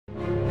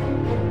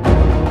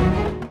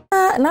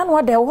na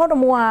no de ho no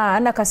mo a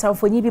na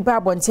kasamfonyi bi ba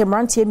abonte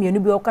mrantie mienu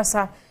bi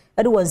okasa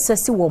ade won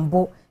sasi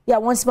wombo ya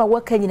won sima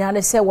waka nyina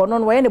na se wono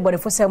no ye ne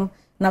bonefosem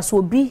na so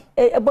obi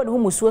ebo ne ho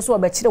musuo so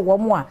obekire wo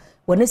mo a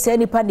woni se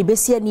nipa ne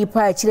besia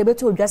nipa a kire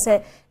beto odwa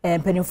se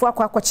mpanimfo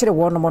akwa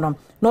wo no mo no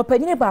na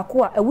opanyine ba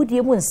ko a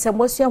awudie mu nsem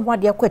wasua ho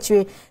ade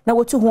akwakire na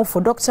wotu ho fo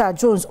Dr.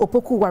 Jones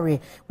Opoku Ware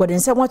wode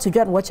nsem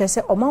watudwa no wo kire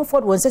se omanfo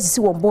won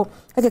sasi wombo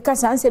akeka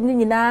sa nsem ni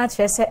nyina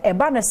kire se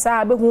eba na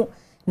sa behu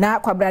na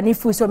kwabrani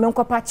fu so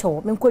menkopa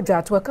chewo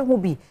menkodwa to ka ho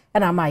bi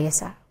na ma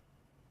yesa.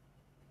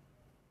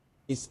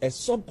 It's a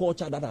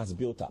subculture that has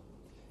built up,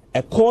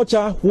 a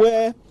culture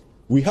where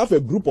we have a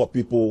group of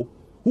people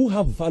who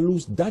have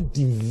values that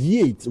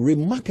deviate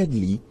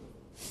remarkably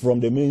from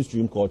the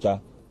mainstream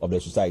culture of the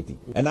society.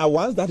 And now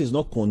once that is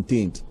not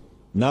contained,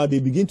 now they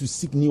begin to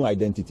seek new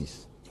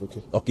identities.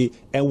 Okay.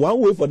 And one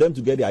way for them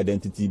to get the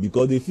identity,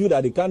 because they feel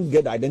that they can't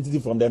get the identity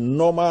from the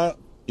normal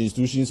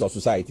institutions of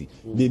society,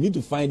 they need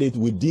to find it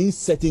within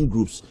certain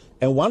groups.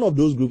 And one of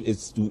those groups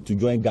is to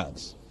join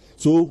gangs.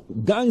 So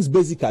gangs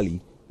basically,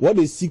 what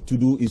they seek to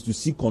do is to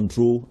seek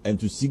control and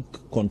to seek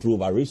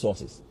control over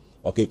resources.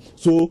 Okay,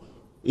 so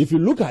if you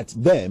look at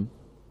them,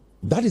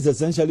 that is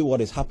essentially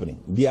what is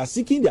happening. They are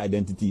seeking the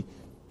identity,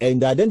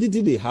 and the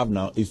identity they have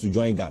now is to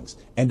join gangs.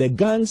 And the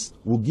gangs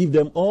will give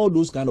them all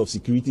those kind of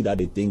security that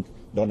they think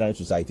the ordinary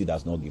society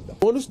does not give them.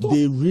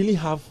 They really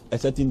have a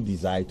certain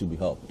desire to be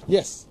helped.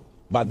 Yes.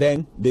 But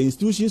then the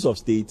institutions of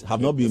state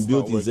have not been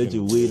built in such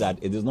a way that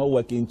it is not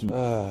working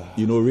to,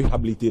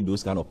 rehabilitate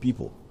those kind of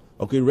people.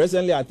 Okay,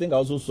 recently I think I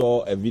also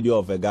saw a video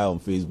of a guy on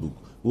Facebook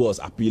who was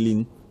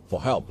appealing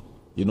for help.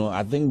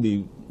 I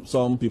think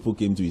some people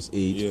came to his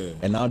aid,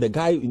 and now the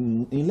guy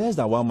in less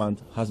than 1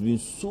 month has been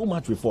so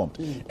much reformed.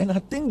 And I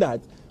think that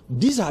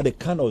these are the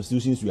kind of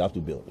institutions we have to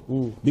build.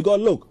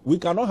 Because look, we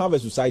cannot have a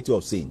society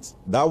of saints.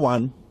 That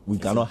one, we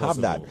cannot have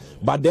that.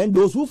 But then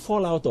those who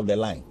fall out of the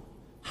line,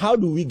 how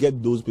do we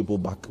get those people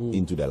back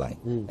into the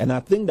line? And I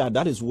think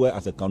that is where,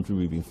 as a country,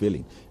 we've been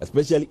failing,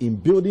 especially in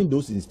building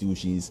those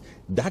institutions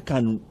that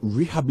can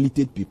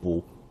rehabilitate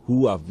people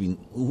who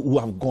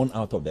have gone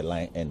out of the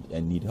line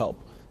and need help.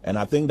 And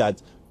I think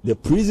that the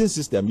prison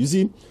system, you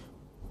see,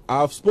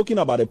 I've spoken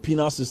about the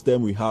penal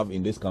system we have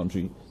in this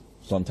country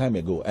some time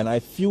ago, and I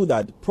feel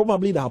that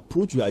probably the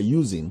approach we are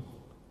using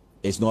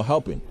is not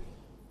helping.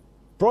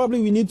 Probably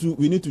we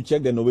need to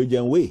check the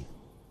Norwegian way,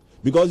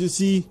 because you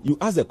see, you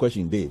asked the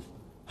question, Dave,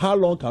 how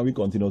long can we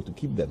continue to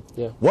keep them?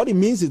 What it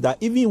means is that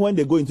even when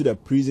they go into the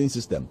prison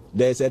system,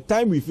 there's a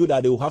time we feel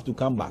that they will have to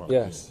come back.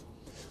 Yes.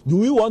 Do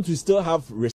we want to still have